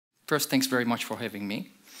First, thanks very much for having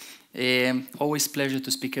me. Always pleasure to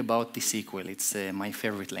speak about SQL. It's my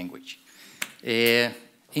favorite language.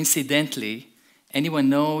 Incidentally, anyone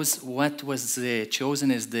knows what was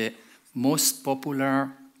chosen as the most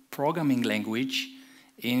popular programming language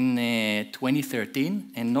in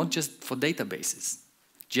 2013, and not just for databases,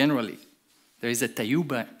 generally. There is a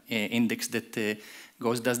Tayuba index that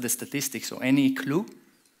does the statistics. So any clue?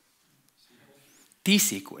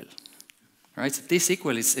 T-SQL. Right? So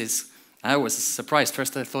T-SQL is, I was surprised.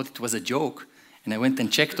 First I thought it was a joke, and I went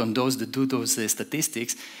and checked on those that do those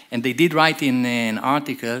statistics, and they did write in an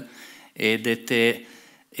article that,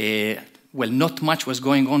 well, not much was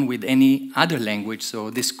going on with any other language, so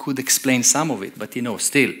this could explain some of it, but you know,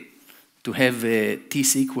 still, to have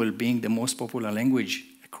T-SQL being the most popular language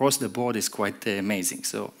across the board is quite amazing.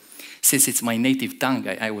 So since it's my native tongue,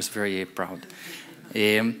 I was very proud.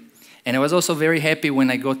 And I was also very happy when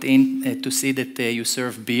I got in to see that you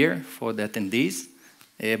serve beer for the attendees,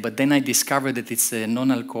 but then I discovered that it's a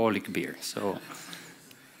non-alcoholic beer. So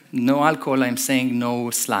no alcohol, I'm saying no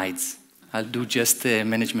slides. I'll do just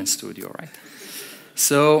management studio, right?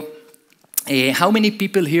 So how many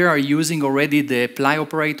people here are using already the apply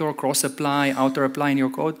operator, cross-apply, outer-apply in your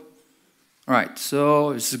code? All right,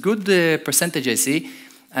 so it's a good percentage I see.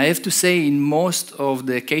 I have to say in most of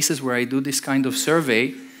the cases where I do this kind of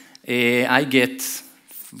survey, I get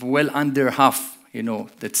well under half, you know,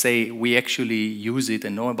 that say we actually use it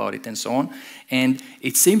and know about it and so on. And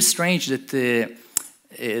it seems strange that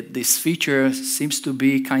this feature seems to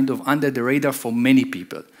be kind of under the radar for many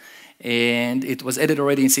people. And it was added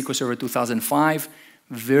already in SQL Server 2005,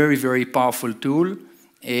 very, very powerful tool.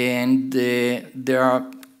 And there are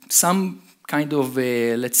some kind of,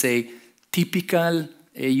 let's say, typical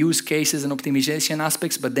use cases and optimization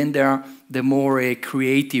aspects, but then there are the more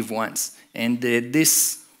creative ones. And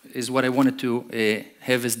this is what I wanted to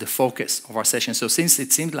have as the focus of our session. So since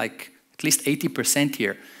it seemed like at least 80%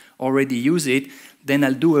 here already use it, then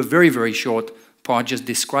I'll do a very, very short part just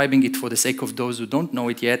describing it for the sake of those who don't know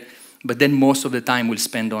it yet, but then most of the time we'll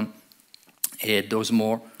spend on those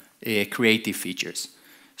more creative features.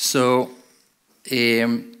 So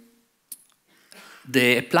the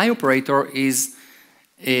apply operator is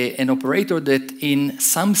an operator that in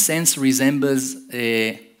some sense resembles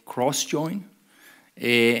a cross-join,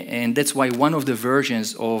 and that's why one of the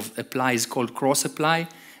versions of apply is called cross-apply,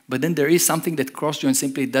 but then there is something that cross-join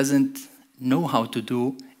simply doesn't know how to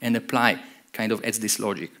do, and apply kind of adds this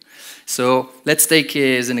logic. So let's take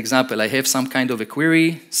as an example, I have some kind of a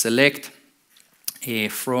query, select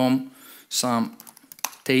from some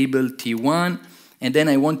table T1, and then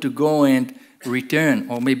I want to go and return,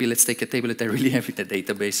 or maybe let's take a table that I really have in the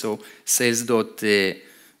database, so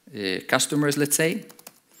sales.customers, let's say,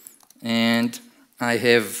 and I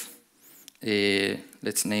have,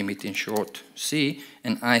 let's name it in short C,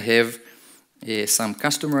 and I have some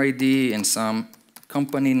customer ID and some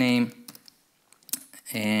company name,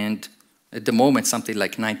 and at the moment something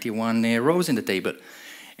like 91 rows in the table.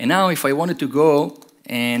 And now if I wanted to go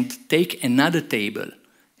and take another table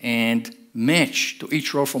and match to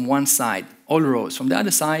each row from one side, all rows from the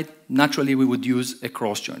other side, naturally we would use a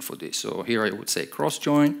cross-join for this. So here I would say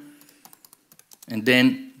cross-join, and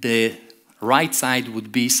then the right side would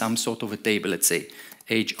be some sort of a table, let's say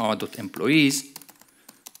hr.employees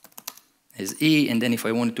as E, and then if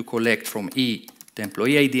I wanted to collect from E the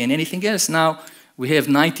employee ID and anything else, now we have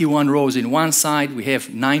 91 rows in one side, we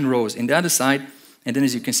have 9 rows in the other side, and then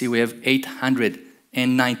as you can see we have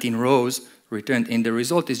 819 rows returned in the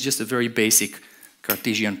result. Is just a very basic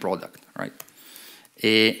Cartesian product, right?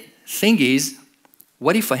 Thing is,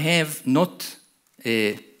 what if I have not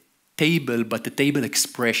a table, but a table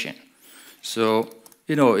expression? So,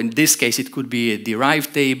 you know, in this case, it could be a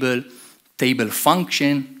derived table, table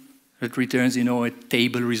function that returns, you know, a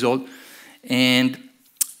table result. And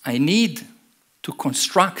I need to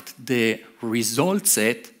construct the result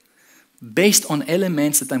set based on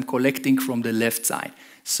elements that I'm collecting from the left side.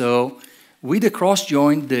 So with the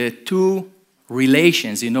cross-join, the two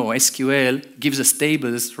relations, you know, SQL gives us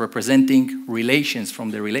tables representing relations from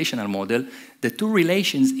the relational model. The two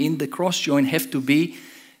relations in the cross-join have to be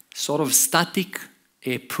sort of static,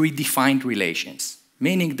 predefined relations,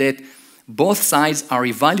 meaning that both sides are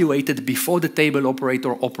evaluated before the table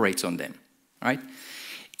operator operates on them, right?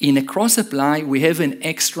 In a cross-apply, we have an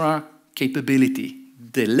extra capability.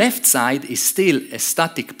 The left side is still a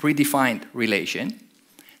static, predefined relation.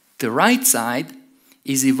 The right side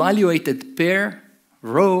is evaluated per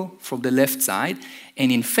row from the left side,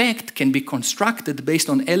 and in fact can be constructed based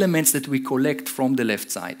on elements that we collect from the left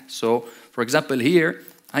side. So, for example, here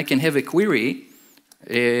I can have a query,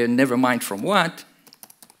 never mind from what,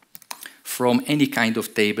 from any kind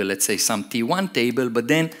of table, let's say some T1 table, but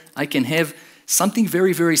then I can have something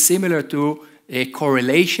very, very similar to a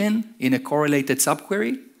correlation in a correlated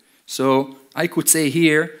subquery. So I could say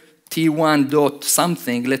here, T1 dot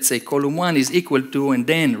something, let's say column 1 is equal to, and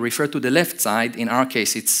then refer to the left side. In our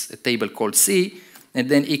case, it's a table called C, and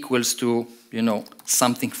then equals to, you know,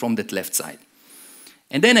 something from that left side.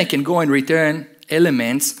 And then I can go and return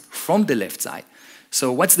elements from the left side.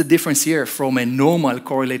 So what's the difference here from a normal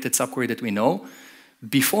correlated subquery that we know?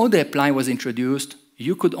 Before the apply was introduced,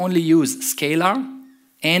 you could only use scalar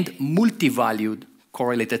and multi-valued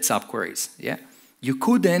correlated subqueries. Yeah? You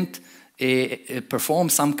couldn't perform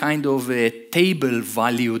some kind of a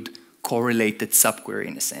table-valued correlated subquery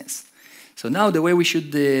in a sense. So now the way we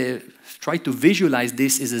should try to visualize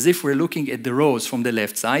this is as if we're looking at the rows from the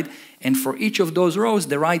left side, and for each of those rows,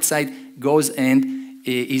 the right side goes and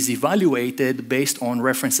is evaluated based on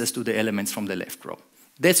references to the elements from the left row.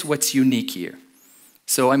 That's what's unique here.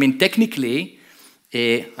 So, I mean, technically,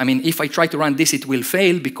 if I try to run this, it will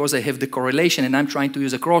fail because I have the correlation and I'm trying to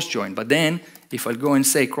use a cross join. But then, if I go and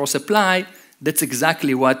say cross apply, that's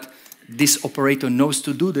exactly what this operator knows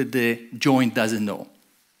to do that the join doesn't know,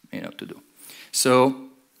 to do. So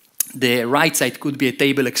the right side could be a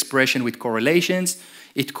table expression with correlations.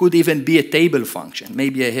 It could even be a table function.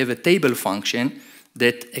 Maybe I have a table function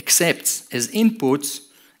that accepts as inputs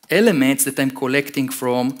elements that I'm collecting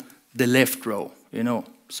from the left row,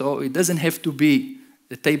 So it doesn't have to be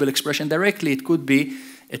a table expression directly. It could be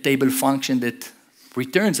a table function that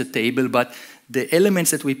returns a table, but the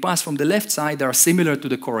elements that we pass from the left side are similar to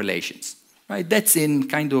the correlations, right? That's in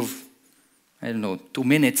kind of, 2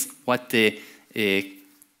 minutes what the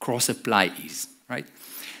cross apply is, right?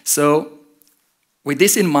 So with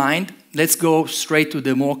this in mind, let's go straight to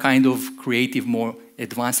the more kind of creative, more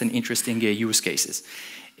advanced and interesting use cases.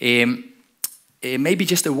 Maybe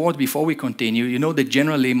just a word before we continue. You know that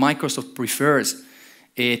generally Microsoft prefers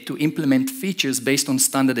to implement features based on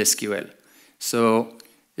standard SQL. So,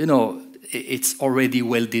 it's already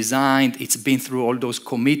well designed. It's been through all those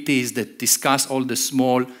committees that discuss all the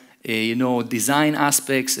small, design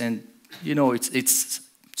aspects, and it's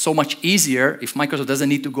so much easier if Microsoft doesn't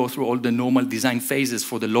need to go through all the normal design phases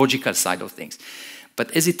for the logical side of things.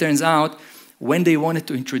 But as it turns out, when they wanted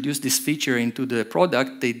to introduce this feature into the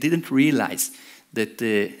product, they didn't realize that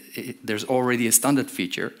there's already a standard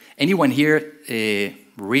feature. Anyone here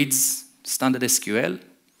reads standard SQL?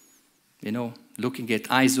 Looking at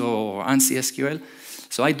ISO or ANSI SQL.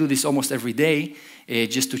 So I do this almost every day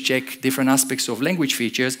just to check different aspects of language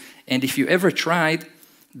features. And if you ever tried,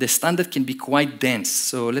 the standard can be quite dense.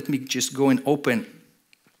 So let me just go and open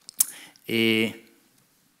the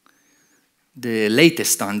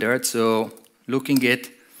latest standard. So looking at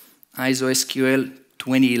ISO SQL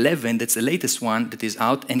 2011, that's the latest one that is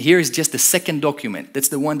out. And here is just the second document. That's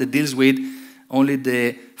the one that deals with only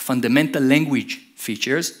the fundamental language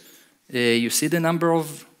features. You see the number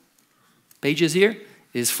of pages here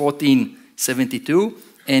is 1472,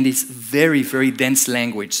 and it's very, very dense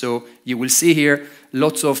language. So you will see here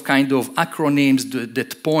lots of kind of acronyms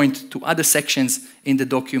that point to other sections in the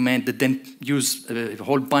document that then use a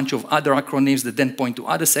whole bunch of other acronyms that then point to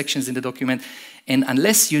other sections in the document. And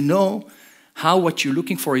unless you know how what you're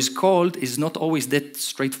looking for is called, is not always that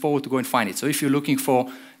straightforward to go and find it. So if you're looking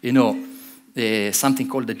for, something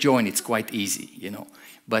called the join, it's quite easy,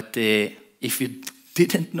 But if you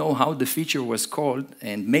didn't know how the feature was called,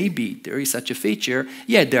 and maybe there is such a feature,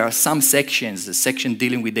 yeah, there are some sections, the section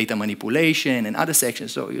dealing with data manipulation and other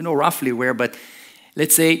sections, so you know roughly where, but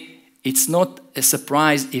let's say it's not a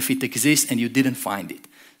surprise if it exists and you didn't find it.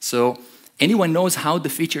 So anyone knows how the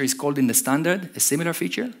feature is called in the standard, a similar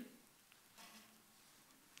feature?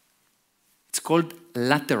 It's called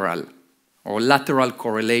lateral, or lateral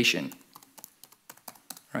correlation,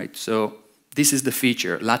 right? So this is the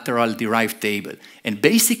feature, lateral derived table. And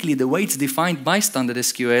basically, the way it's defined by standard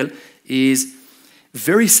SQL is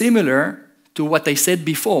very similar to what I said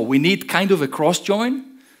before. We need kind of a cross join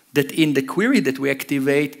that in the query that we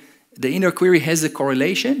activate, the inner query has a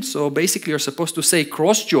correlation. So basically, you're supposed to say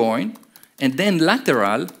cross join and then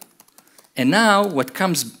lateral. And now what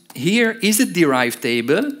comes here is a derived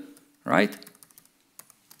table, right?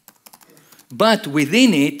 But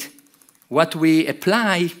within it, what we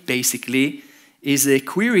apply, basically, is a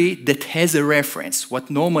query that has a reference, what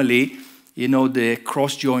normally, the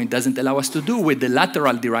cross-join doesn't allow us to do. With the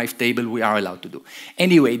lateral derived table, we are allowed to do.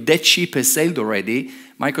 Anyway, that ship has sailed already.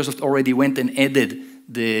 Microsoft already went and added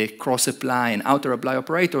the cross-apply and outer apply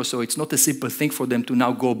operator, so it's not a simple thing for them to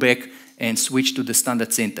now go back and switch to the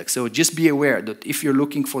standard syntax. So just be aware that if you're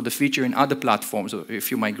looking for the feature in other platforms, or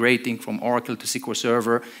if you're migrating from Oracle to SQL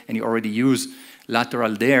Server and you already use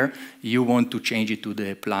lateral there, you want to change it to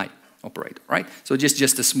the apply operator, right? So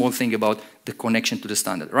just a small thing about the connection to the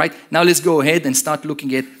standard, right? Now let's go ahead and start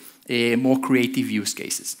looking at more creative use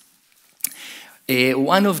cases.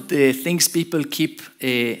 One of the things people keep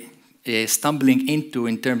stumbling into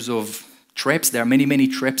in terms of traps, there are many, many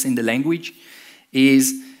traps in the language,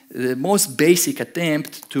 is the most basic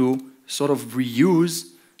attempt to sort of reuse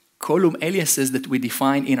column aliases that we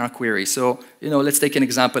define in our query. So, let's take an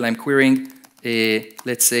example. I'm querying,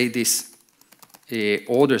 let's say, this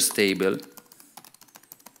orders table,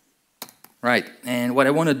 right? And what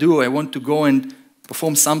I want to do, I want to go and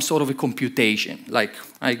perform some sort of a computation. Like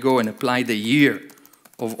I go and apply the year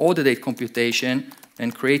of order date computation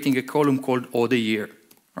and creating a column called order year,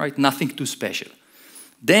 right? Nothing too special.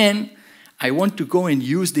 Then I want to go and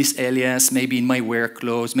use this alias maybe in my where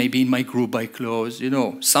clause, maybe in my group by clause,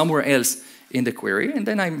 somewhere else in the query. And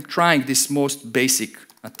then I'm trying this most basic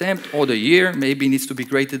attempt, order year, maybe needs to be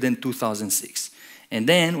greater than 2006. And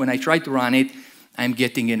then when I try to run it, I'm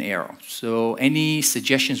getting an error. So any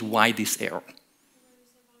suggestions why this error?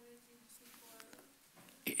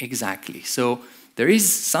 Exactly. So there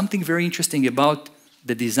is something very interesting about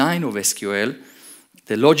the design of SQL,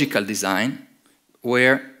 the logical design,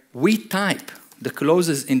 where we type the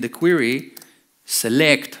clauses in the query,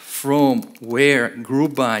 select from, where,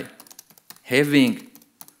 group by, having,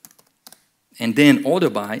 and then order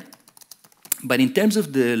by. But in terms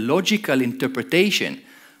of the logical interpretation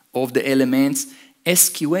of the elements,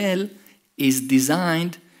 SQL is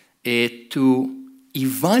designed to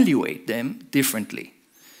evaluate them differently.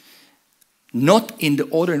 Not in the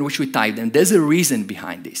order in which we type them. There's a reason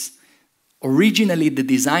behind this. Originally, the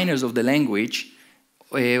designers of the language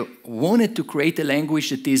wanted to create a language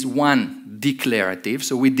that is, one, declarative,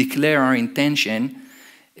 so we declare our intention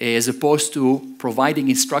as opposed to providing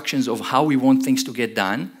instructions of how we want things to get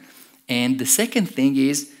done. And the second thing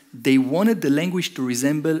is they wanted the language to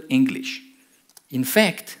resemble English. In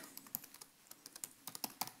fact,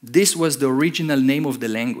 this was the original name of the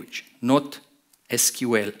language, not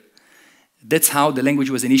SQL. That's how the language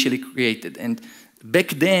was initially created. And back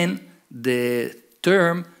then, the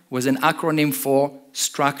term was an acronym for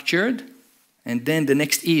structured, and then the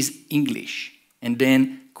next is English, and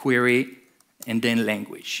then query, and then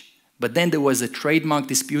language. But then there was a trademark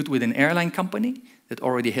dispute with an airline company that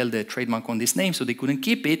already held a trademark on this name, so they couldn't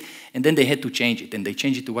keep it, and then they had to change it, and they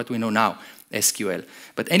changed it to what we know now, SQL.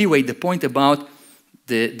 But anyway, the point about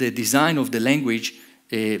the design of the language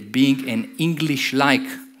being an English-like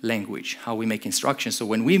language, how we make instructions. So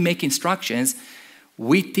when we make instructions,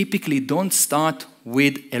 we typically don't start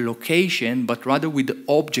with a location, but rather with the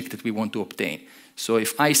object that we want to obtain. So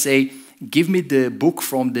if I say, give me the book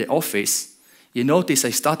from the office, you notice I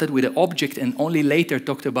started with the object and only later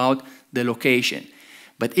talked about the location.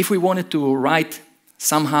 But if we wanted to write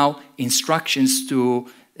somehow instructions to,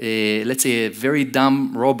 let's say, a very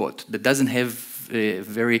dumb robot that doesn't have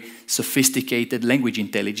very sophisticated language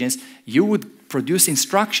intelligence, you would produce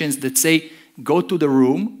instructions that say, go to the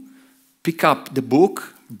room, pick up the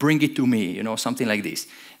book, bring it to me, something like this.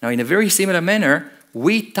 Now, in a very similar manner,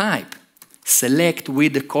 we type, select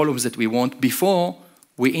with the columns that we want before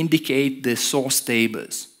we indicate the source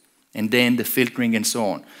tables, and then the filtering and so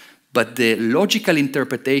on. But the logical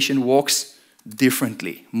interpretation works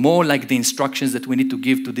differently, more like the instructions that we need to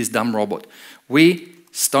give to this dumb robot. We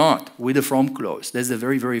start with the from clause. That's the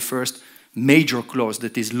very, very first major clause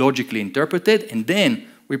that is logically interpreted, and then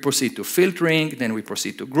we proceed to filtering, then we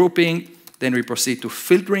proceed to grouping, then we proceed to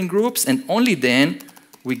filtering groups, and only then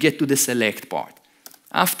we get to the select part.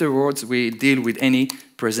 Afterwards, we deal with any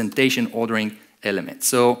presentation ordering element.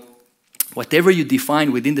 So whatever you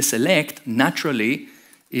define within the select, naturally,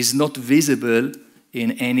 is not visible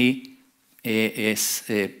in any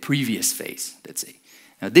previous phase, let's say.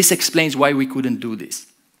 Now, this explains why we couldn't do this.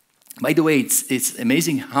 By the way, it's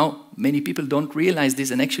amazing how many people don't realize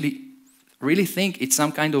this and actually really think it's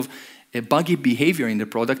some kind of a buggy behavior in the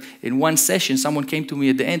product. In one session, someone came to me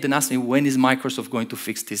at the end and asked me, when is Microsoft going to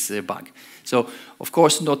fix this bug? So, of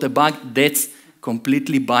course, not a bug. That's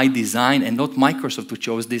completely by design and not Microsoft who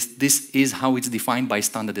chose this. This is how it's defined by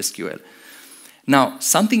standard SQL. Now,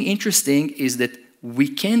 something interesting is that we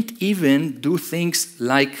can't even do things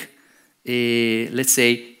like, let's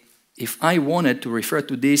say, if I wanted to refer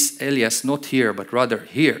to this alias not here, but rather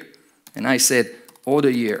here, and I said order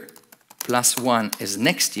year +1 as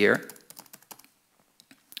next year,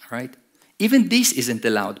 right? Even this isn't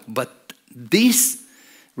allowed, but this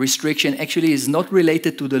restriction actually is not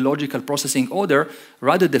related to the logical processing order,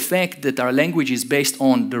 rather the fact that our language is based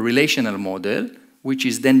on the relational model, which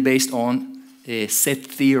is then based on set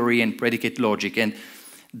theory and predicate logic. And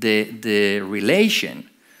the relation,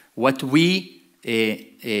 what we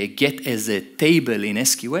get as a table in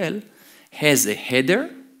SQL, has a header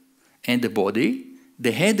and a body.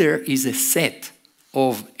 The header is a set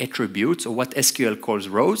of attributes, or what SQL calls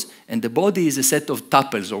rows, and the body is a set of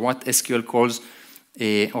tuples, or what SQL calls,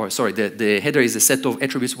 the header is a set of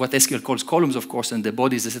attributes, what SQL calls columns, of course, and the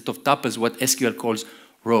body is a set of tuples, what SQL calls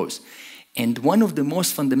rows. And one of the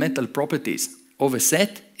most fundamental properties of a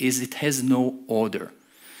set is it has no order.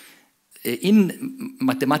 In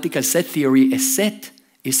mathematical set theory, a set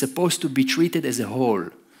is supposed to be treated as a whole.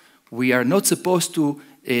 We are not supposed to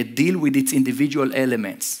deal with its individual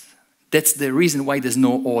elements. That's the reason why there's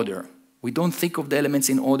no order. We don't think of the elements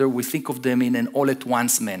in order, we think of them in an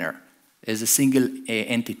all-at-once manner, as a single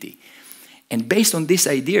entity. And based on this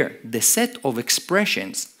idea, the set of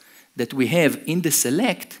expressions that we have in the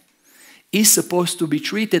select is supposed to be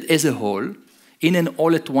treated as a whole in an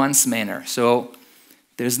all-at-once manner. So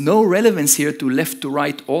there's no relevance here to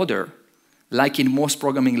left-to-right order, like in most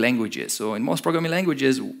programming languages. So in most programming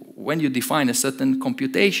languages, when you define a certain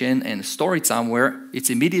computation and store it somewhere, it's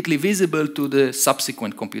immediately visible to the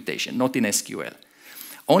subsequent computation, not in SQL.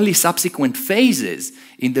 Only subsequent phases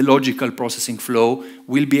in the logical processing flow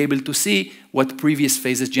will be able to see what previous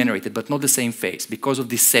phases generated, but not the same phase, because of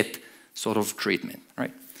this set sort of treatment,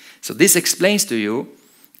 right? So this explains to you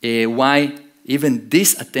why even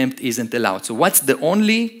this attempt isn't allowed. So what's the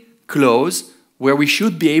only clause where we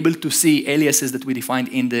should be able to see aliases that we defined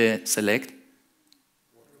in the select?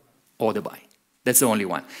 Order by. That's the only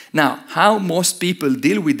one. Now, how most people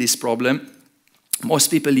deal with this problem, most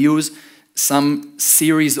people use some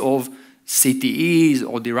series of CTEs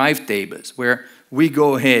or derived tables where we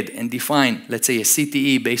go ahead and define, let's say, a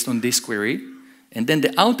CTE based on this query, and then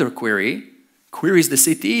the outer query queries the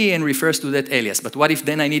CTE and refers to that alias. But what if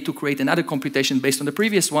then I need to create another computation based on the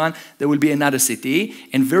previous one? There will be another CTE,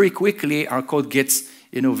 and very quickly our code gets,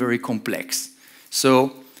 very complex.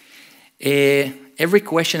 So every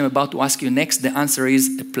question I'm about to ask you next, the answer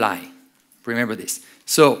is apply. Remember this.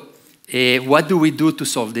 So what do we do to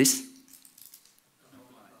solve this?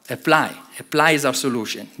 Apply. Apply is our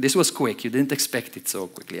solution. This was quick. You didn't expect it so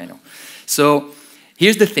quickly, I know. So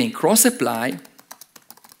here's the thing. Cross-apply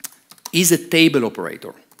is a table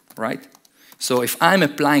operator, right? So if I'm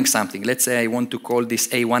applying something, let's say I want to call this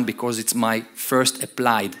A1 because it's my first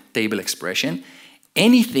applied table expression,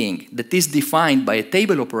 anything that is defined by a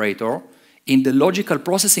table operator in the logical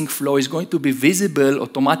processing flow is going to be visible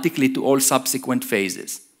automatically to all subsequent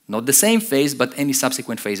phases. Not the same phase, but any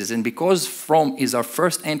subsequent phases. And because from is our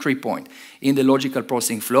first entry point in the logical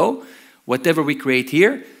processing flow, whatever we create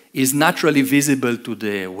here is naturally visible to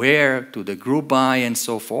the where, to the group by, and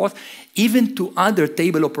so forth, even to other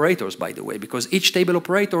table operators, by the way, because each table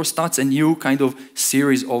operator starts a new kind of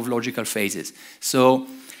series of logical phases. So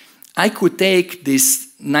I could take this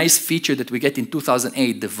nice feature that we get in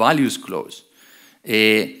 2008, the values clause,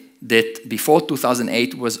 that before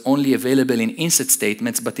 2008 was only available in inset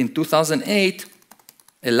statements, but in 2008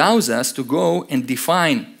 allows us to go and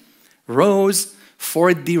define rows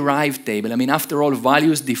for a derived table. I mean, after all,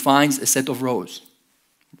 values defines a set of rows,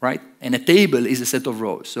 right? And a table is a set of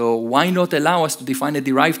rows. So why not allow us to define a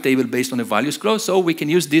derived table based on a values clause? So we can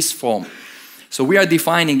use this form. So we are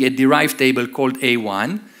defining a derived table called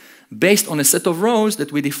A1 based on a set of rows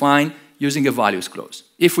that we define using a values clause.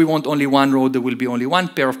 If we want only one row, there will be only one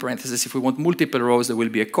pair of parentheses. If we want multiple rows, there will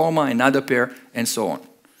be a comma, another pair, and so on.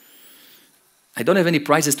 I don't have any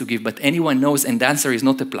prizes to give, but anyone knows, and the answer is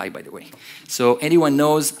not apply, by the way. So anyone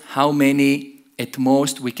knows how many at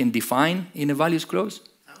most we can define in a values clause?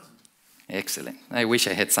 1,000. Excellent. I wish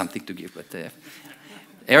I had something to give, but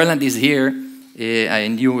Erland is here. I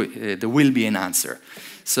knew there will be an answer.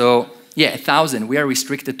 So yeah, 1,000. We are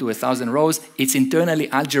restricted to 1,000 rows. It's internally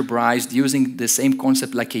algebraized using the same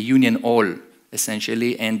concept like a union all,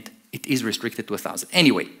 essentially, and it is restricted to 1,000.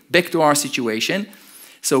 Anyway, back to our situation.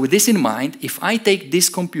 So with this in mind, if I take this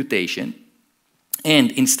computation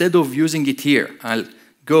and instead of using it here, I'll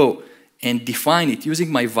go and define it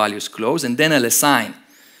using my values clause, and then I'll assign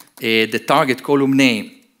the target column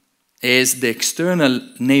name as the external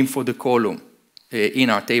name for the column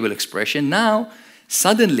in our table expression. Now,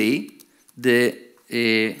 suddenly, the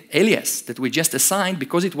alias that we just assigned,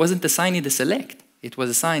 because it wasn't assigned in the select, it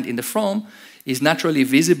was assigned in the from, is naturally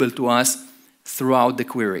visible to us throughout the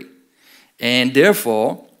query. And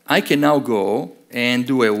therefore, I can now go and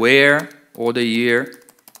do a where order year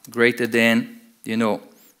greater than,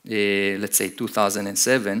 let's say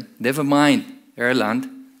 2007, never mind Erland,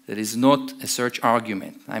 that is not a search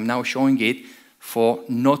argument. I'm now showing it for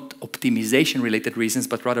not optimization-related reasons,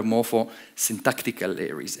 but rather more for syntactical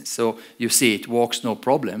reasons. So you see it works no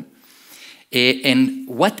problem. And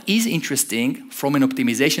what is interesting from an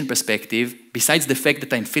optimization perspective, besides the fact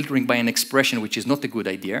that I'm filtering by an expression, which is not a good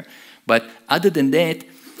idea, but other than that,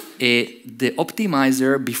 the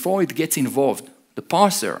optimizer, before it gets involved, the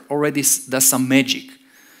parser already does some magic,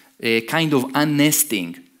 kind of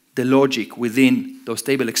unnesting the logic within those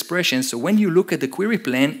table expressions. So when you look at the query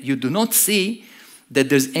plan, you do not see that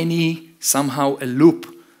there's any, somehow, a loop,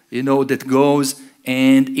 that goes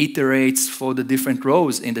and iterates for the different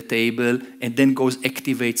rows in the table and then goes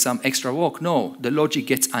activate some extra work. No, the logic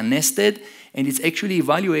gets unnested and it's actually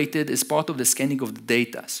evaluated as part of the scanning of the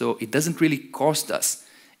data. So it doesn't really cost us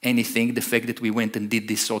anything, the fact that we went and did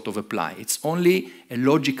this sort of apply. It's only a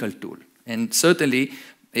logical tool and certainly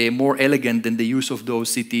more elegant than the use of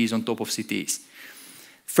those CTs on top of CTs.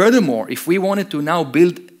 Furthermore, if we wanted to now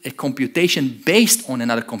build a computation based on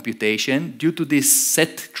another computation, due to this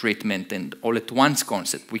set treatment and all-at-once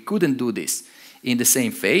concept, we couldn't do this in the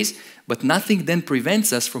same phase, but nothing then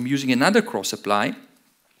prevents us from using another cross-apply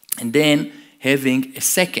and then having a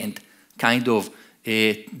second kind of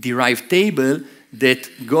derived table that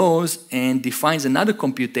goes and defines another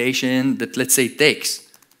computation that, let's say, takes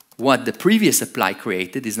what the previous apply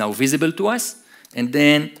created, is now visible to us, and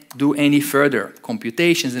then do any further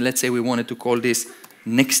computations. And let's say we wanted to call this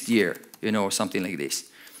next year, or something like this.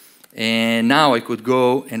 And now I could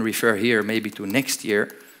go and refer here maybe to next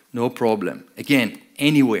year, no problem. Again,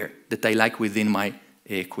 anywhere that I like within my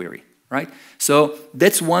query, right? So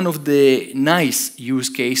that's one of the nice use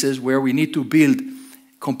cases where we need to build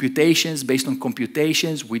computations based on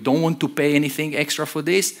computations. We don't want to pay anything extra for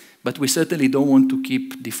this, but we certainly don't want to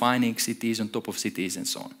keep defining CTs on top of CTs and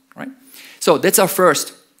so on, right? So that's our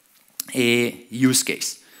first use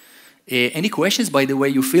case. Any questions, by the way,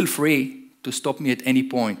 you feel free to stop me at any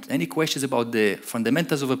point. Any questions about the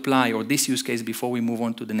fundamentals of apply or this use case before we move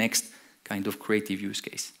on to the next kind of creative use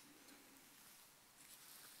case?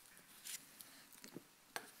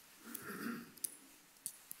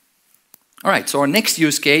 All right, so our next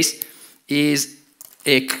use case is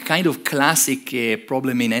a kind of classic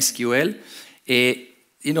problem in SQL.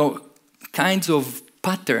 Kinds of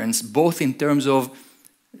patterns, both in terms of,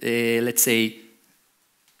 let's say,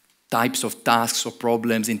 types of tasks or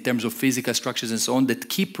problems, in terms of physical structures and so on, that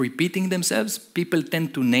keep repeating themselves. People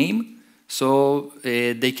tend to name, so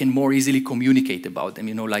they can more easily communicate about them,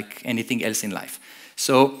 like anything else in life.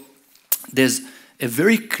 So there's a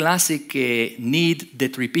very classic need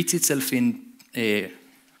that repeats itself in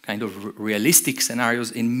kind of realistic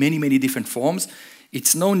scenarios in many, many different forms.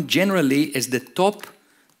 It's known generally as the top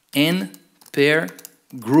n pair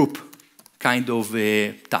group kind of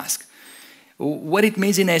task. What it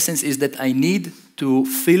means in essence is that I need to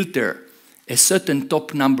filter a certain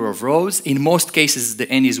top number of rows. In most cases, the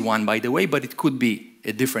n is 1, by the way, but it could be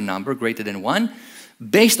a different number, greater than 1,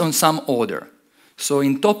 based on some order. So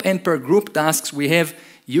in top n per group tasks, we have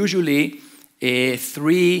usually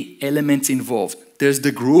 3 elements involved. There's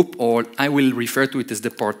the group, or I will refer to it as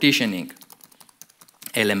the partitioning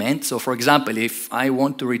element. So for example, if I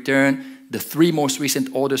want to return the 3 most recent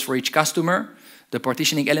orders for each customer, the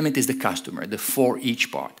partitioning element is the customer, the for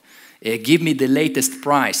each part. Give me the latest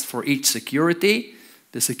price for each security.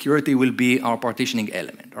 The security will be our partitioning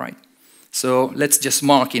element, right? So let's just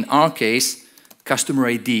mark, in our case, customer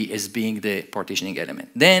ID as being the partitioning element.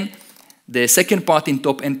 Then the second part in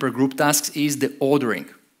top n per group tasks is the ordering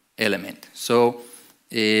element. So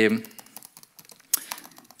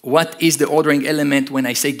what is the ordering element when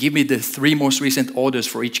I say give me the 3 most recent orders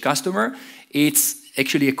for each customer? It's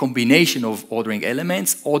actually a combination of ordering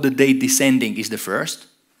elements. Order date descending is the first,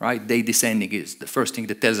 right? Date descending is the first thing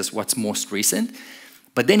that tells us what's most recent.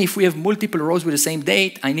 But then if we have multiple rows with the same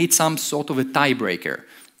date, I need some sort of a tiebreaker.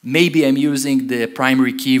 Maybe I'm using the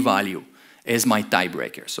primary key value as my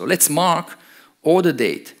tiebreaker. So let's mark order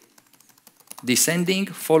date descending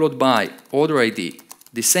followed by order ID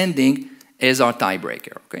descending as our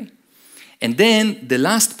tiebreaker, okay? And then the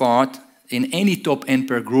last part in any top n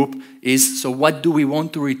per group is, so what do we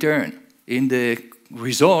want to return in the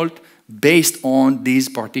result based on these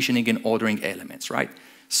partitioning and ordering elements, right?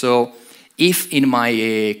 So if in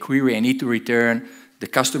my query I need to return the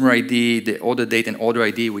customer ID, the order date, and order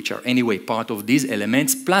ID, which are anyway part of these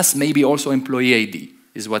elements, plus maybe also employee ID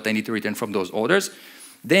is what I need to return from those orders,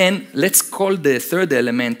 then let's call the third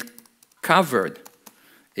element covered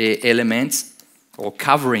elements, or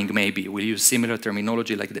covering maybe, we'll use similar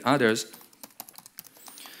terminology like the others.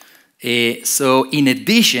 So in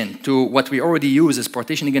addition to what we already use as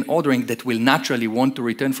partitioning and ordering that will naturally want to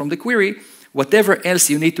return from the query, whatever else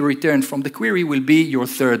you need to return from the query will be your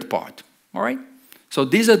third part. All right? So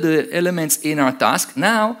these are the elements in our task.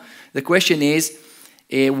 Now, the question is,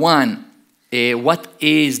 one, what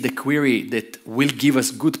is the query that will give us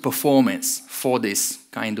good performance for this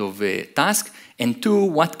kind of task? And two,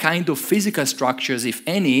 what kind of physical structures, if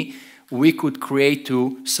any, we could create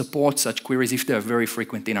to support such queries if they are very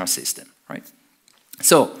frequent in our system, right?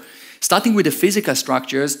 So, starting with the physical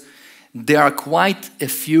structures, there are quite a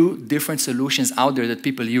few different solutions out there that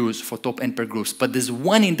people use for top and pair groups, but there's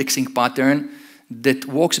one indexing pattern that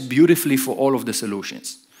works beautifully for all of the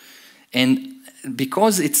solutions. And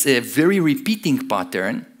because it's a very repeating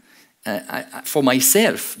pattern, for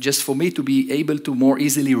myself, just for me to be able to more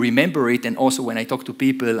easily remember it, and also when I talk to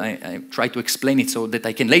people, I try to explain it so that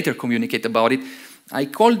I can later communicate about it, I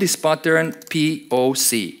call this pattern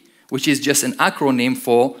POC, which is just an acronym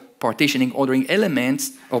for partitioning, ordering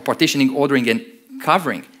elements, or partitioning, ordering, and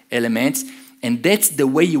covering elements, and that's the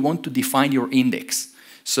way you want to define your index.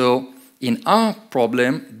 So in our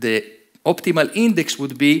problem, the optimal index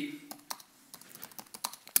would be,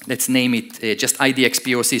 let's name it just IDX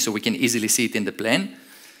POC so we can easily see it in the plan.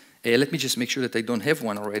 Let me just make sure that I don't have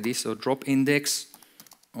one already. So drop index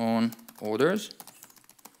on orders.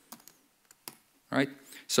 All right.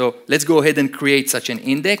 So let's go ahead and create such an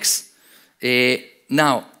index.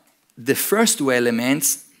 Now, the first two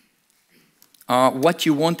elements are what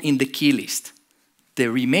you want in the key list. The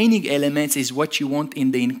remaining elements is what you want in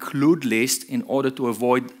the include list in order to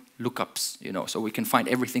avoid lookups, so we can find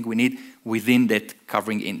everything we need within that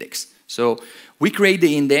covering index. So we create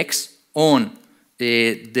the index on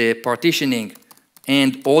the partitioning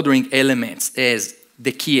and ordering elements as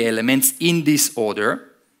the key elements in this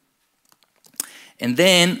order. And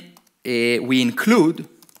then we include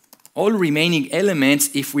all remaining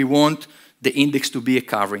elements if we want the index to be a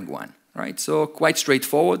covering one, right? So quite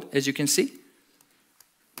straightforward, as you can see.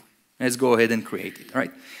 Let's go ahead and create it,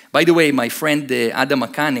 right? By the way, my friend Adam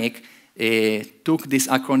Mechanic took this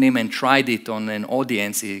acronym and tried it on an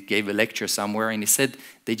audience. He gave a lecture somewhere, and he said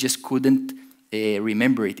they just couldn't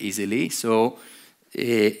remember it easily. So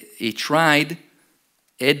he tried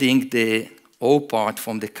adding the O part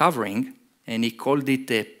from the covering, and he called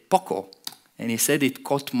it POCO, and he said it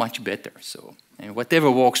caught much better. So and whatever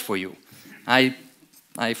works for you. I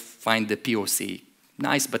find the POC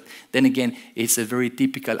nice, but then again, it's a very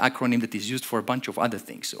typical acronym that is used for a bunch of other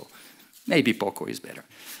things, so maybe POCO is better.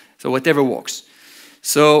 So whatever works.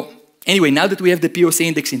 So anyway, now that we have the POC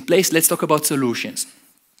index in place, let's talk about solutions.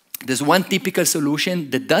 There's one typical solution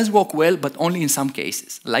that does work well, but only in some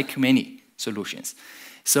cases, like many solutions.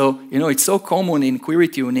 So, it's so common in query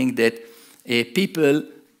tuning that people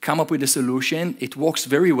come up with a solution, it works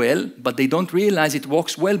very well, but they don't realize it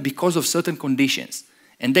works well because of certain conditions.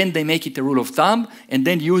 And then they make it a rule of thumb, and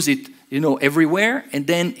then use it, everywhere. And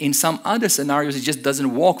then in some other scenarios, it just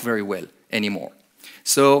doesn't work very well anymore.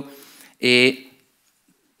 So,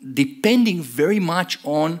 depending very much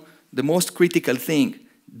on the most critical thing,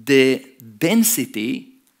 the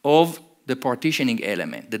density of the partitioning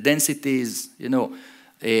element. The density is,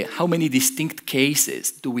 how many distinct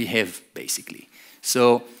cases do we have, basically.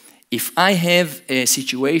 So, if I have a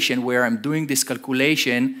situation where I'm doing this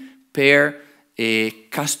calculation per a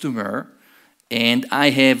customer, and I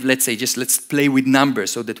have, let's say, let's play with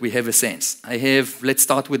numbers so that we have a sense. Let's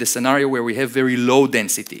start with a scenario where we have very low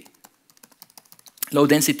density. Low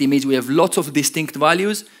density means we have lots of distinct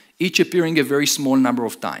values, each appearing a very small number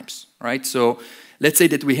of times, right? So let's say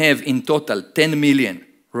that we have in total 10 million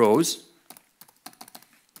rows,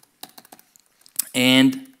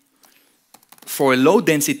 and for a low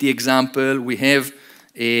density example, we have,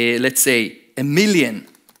 let's say, 1 million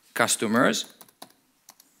customers,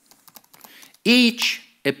 each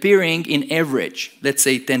appearing in average, let's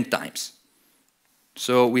say 10 times.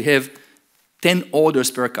 So we have 10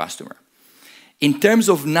 orders per customer. In terms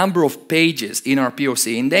of number of pages in our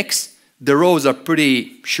POC index, the rows are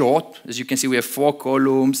pretty short. As you can see, we have 4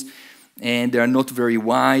 columns, and they are not very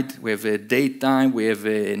wide. We have a date time, we have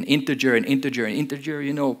an integer,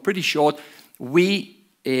 pretty short. We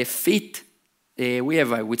fit, we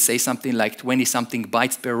have, I would say, something like 20-something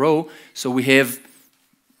bytes per row, so we have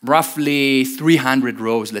roughly 300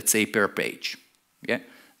 rows, let's say, per page. Okay?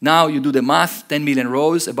 Now you do the math, 10 million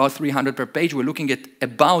rows, about 300 per page. We're looking at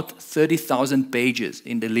about 30,000 pages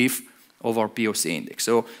in the leaf of our POC index.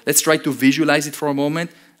 So let's try to visualize it for a moment.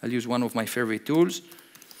 I'll use one of my favorite tools.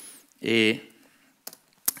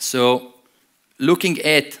 So looking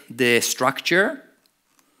at the structure,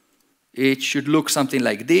 it should look something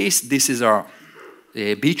like this. This is our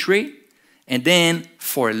B tree. And then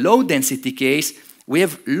for a low density case, we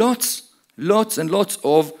have lots and lots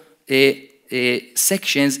of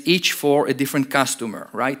sections, each for a different customer,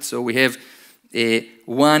 right? So we have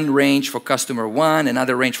one range for customer 1,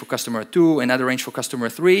 another range for customer 2, another range for customer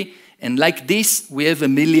 3. And like this, we have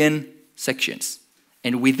 1 million sections.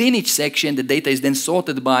 And within each section, the data is then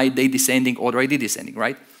sorted by day descending, order ID descending,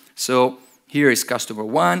 right? So here is customer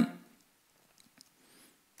 1,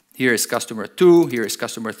 here is customer 2, here is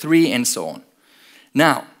customer 3, and so on.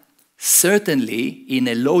 Now, certainly in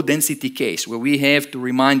a low density case where we have, to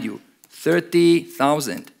remind you,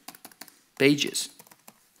 30,000 pages,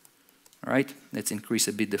 all right? Let's increase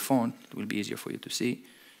a bit the font, it will be easier for you to see.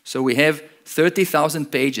 So we have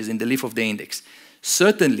 30,000 pages in the leaf of the index.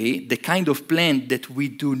 Certainly, the kind of plan that we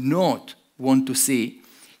do not want to see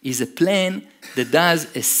is a plan that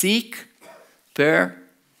does a seek per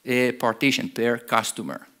partition, per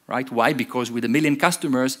customer, right? Why? Because with 1 million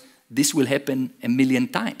customers, this will happen 1 million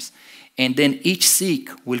times. And then each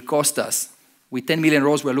seek will cost us, with 10 million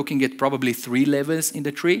rows, we're looking at probably 3 levels in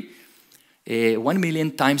the tree. 1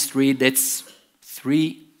 million times 3, that's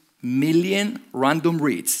 3 million random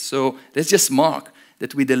reads. So let's just mark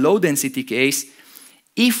that with the low density case,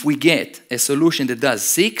 if we get a solution that does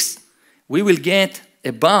 6, we will get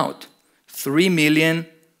about 3 million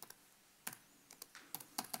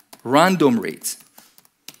random reads.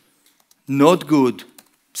 Not good,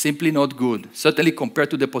 simply not good. Certainly compared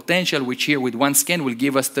to the potential, which here with one scan will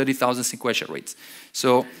give us 30,000 sequential reads.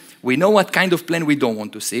 So we know what kind of plan we don't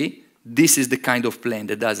want to see. This is the kind of plan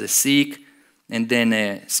that does a seek, and then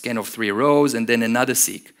a scan of 3 rows, and then another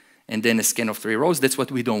seek, and then a scan of 3 rows. That's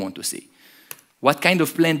what we don't want to see. What kind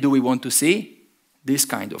of plan do we want to see? This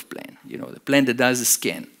kind of plan, you know, the plan that does a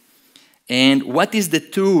scan. And what is the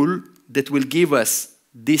tool that will give us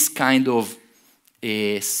this kind of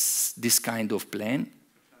plan?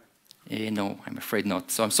 No, I'm afraid not.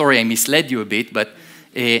 So I'm sorry I misled you a bit, but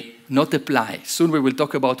not apply. Soon we will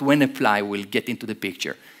talk about when apply will get into the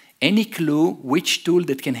picture. Any clue which tool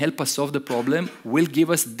that can help us solve the problem will give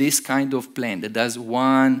us this kind of plan that does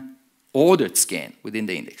one ordered scan within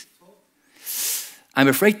the index. I'm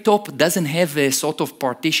afraid top doesn't have a sort of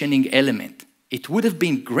partitioning element. It would have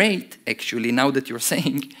been great, actually, now that you're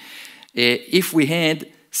saying, if we had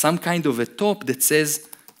some kind of a top that says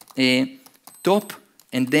top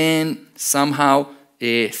and then somehow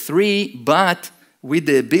 3, but with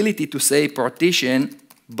the ability to say partition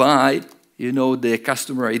by, you know, the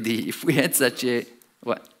customer ID. If we had such a,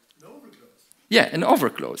 what? An overclose. Yeah, an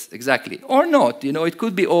overclose, exactly. Or not, you know, it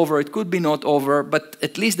could be over, it could be not over, but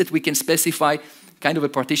at least that we can specify kind of a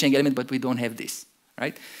partitioning element, but we don't have this,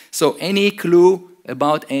 right? So any clue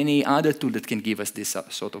about any other tool that can give us this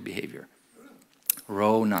sort of behavior?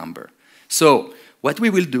 Row number. So what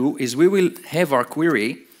we will do is we will have our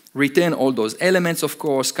query return all those elements, of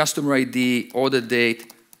course, customer ID, order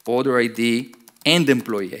date, order ID, and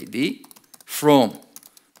employee ID from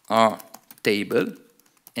our table.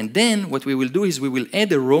 And then what we will do is we will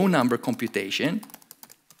add a row number computation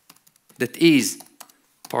that is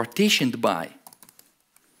partitioned by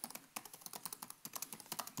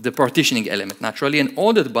the partitioning element, naturally, and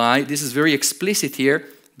ordered by, this is very explicit here,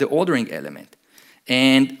 the ordering element.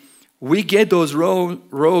 And we get those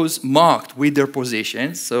rows marked with their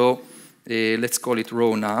positions. So let's call it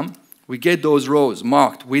row num. We get those rows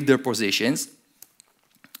marked with their positions.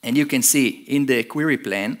 And you can see in the query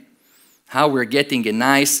plan how we're getting a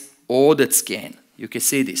nice ordered scan. You can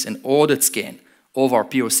see this, an ordered scan of our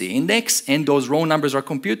POC index, and those row numbers are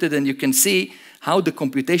computed, and you can see how the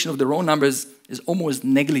computation of the row numbers is almost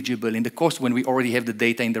negligible in the cost when we already have the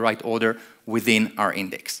data in the right order within our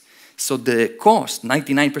index. So the cost,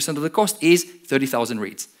 99% of the cost, is 30,000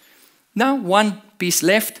 reads. Now one piece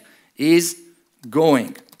left is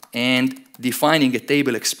going and defining a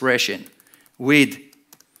table expression with,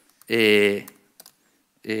 in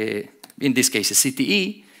this case, a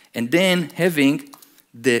CTE, and then having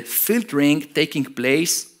the filtering taking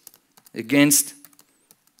place against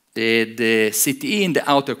the CTE in the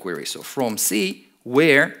outer query. So from C,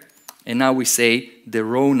 where, and now we say the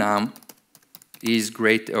row num is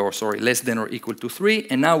less than or equal to 3,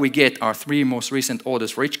 and now we get our 3 most recent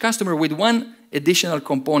orders for each customer with one additional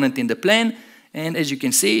component in the plan, and as you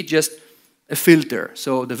can see, just a filter.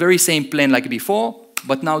 So the very same plan like before,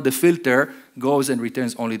 but now the filter goes and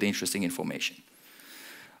returns only the interesting information.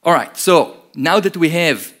 All right, so now that we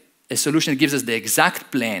have a solution that gives us the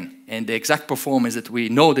exact plan and the exact performance that we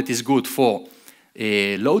know that is good for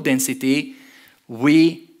low density,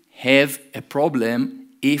 we have a problem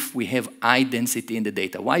if we have high density in the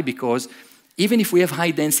data. Why? Because even if we have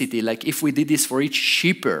high density, like if we did this for each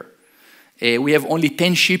shipper, we have only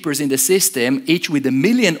 10 shippers in the system, each with 1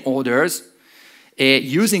 million orders.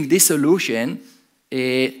 Using this solution,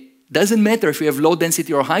 doesn't matter if we have low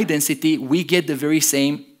density or high density, we get the very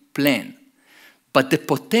same plan. But the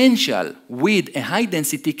potential with a high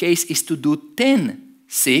density case is to do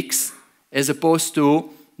 10.6 as opposed to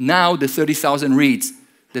now the 30,000 reads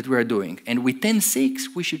that we're doing. And with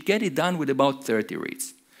 10.6, we should get it done with about 30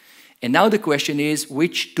 reads. And now the question is,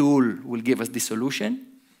 which tool will give us the solution?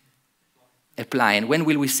 Apply. And when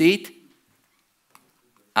will we see it?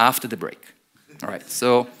 After the break. All right,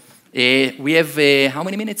 so we have how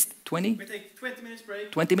many minutes? 20? We take 20 minutes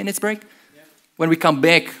break. 20 minutes break? Yeah. When we come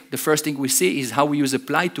back, the first thing we see is how we use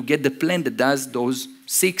apply to get the plan that does those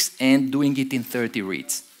 6 and doing it in 30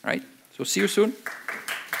 reads. Right? So see you soon.